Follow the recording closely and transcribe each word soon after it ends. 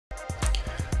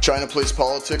China plays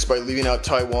politics by leaving out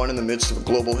Taiwan in the midst of a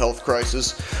global health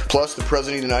crisis. Plus, the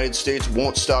President of the United States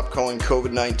won't stop calling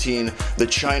COVID-19 the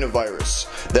China virus.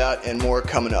 That and more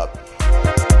coming up.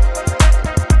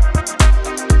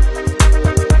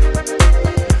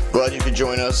 Glad you could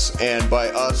join us, and by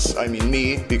us, I mean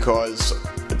me, because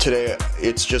today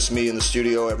it's just me in the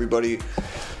studio. Everybody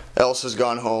else has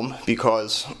gone home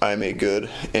because I'm a good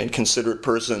and considerate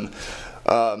person.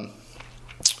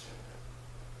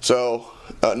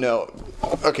 No.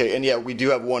 Okay, and yeah, we do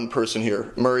have one person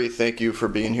here. Murray, thank you for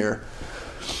being here.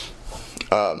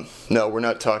 No, we're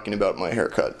not talking about my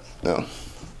haircut. No.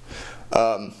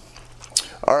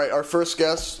 Alright, our first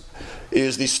guest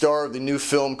is the star of the new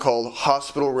film called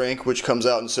Hospital Rank, which comes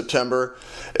out in September.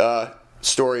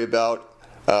 Story about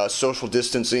social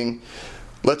distancing.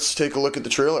 Let's take a look at the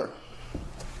trailer.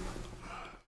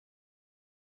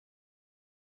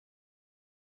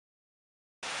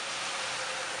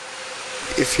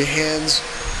 If your hands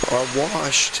are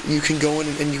washed, you can go in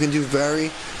and you can do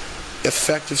very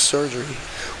effective surgery.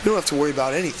 We don't have to worry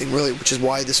about anything, really, which is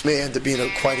why this may end up being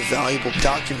quite a valuable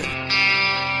document.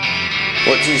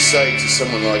 What do you say to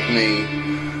someone like me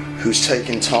who's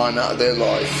taken time out of their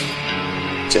life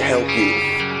to help you?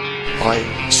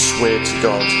 I swear to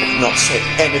God, I've not said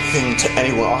anything to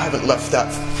anyone. I haven't left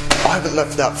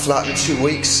that flat in 2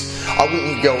 weeks. I wouldn't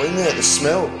even go in there, the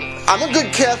smell. I'm a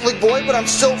good Catholic boy, but I'm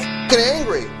still f***ing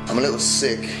angry. I'm a little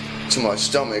sick to my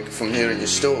stomach from hearing your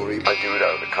story. I do it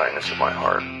out of the kindness of my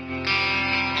heart.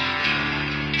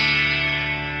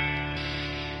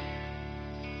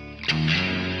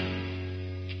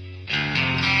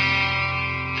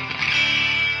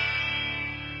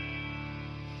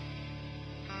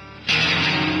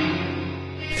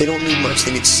 They don't need much.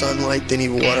 They need sunlight, they need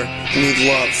water, they need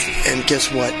love. And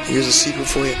guess what? Here's a secret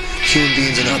for you. Human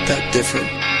beings are not that different.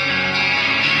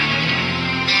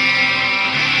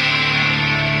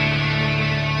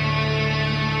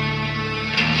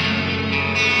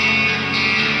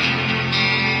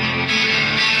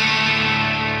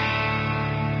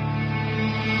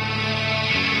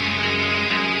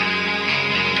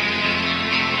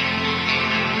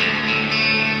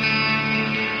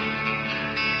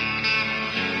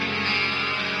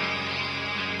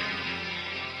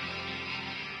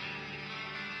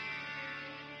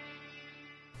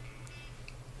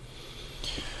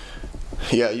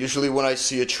 Yeah, usually when I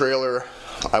see a trailer,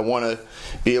 I want to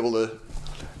be able to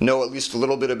know at least a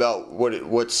little bit about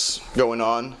what's going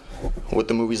on, what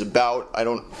the movie's about. I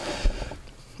don't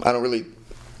really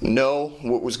know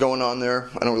what was going on there.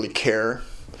 I don't really care.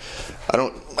 I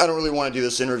don't really want to do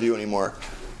this interview anymore.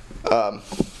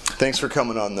 Thanks for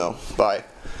coming on, though. Bye.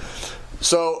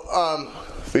 So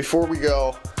before we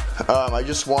go, I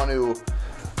just want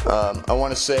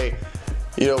to say,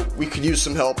 you know, we could use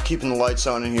some help keeping the lights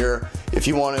on in here. If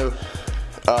you want to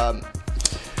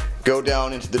go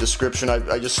down into the description,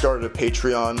 I just started a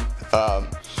Patreon.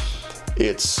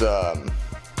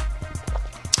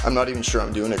 I'm not even sure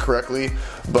I'm doing it correctly,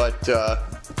 but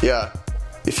yeah,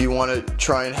 if you want to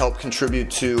try and help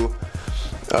contribute to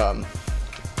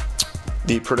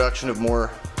the production of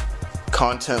more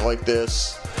content like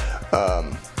this,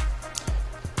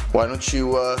 why don't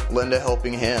you lend a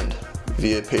helping hand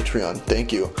via Patreon?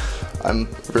 Thank you. I'm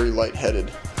very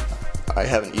lightheaded. I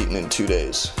haven't eaten in 2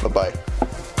 days. Bye-bye.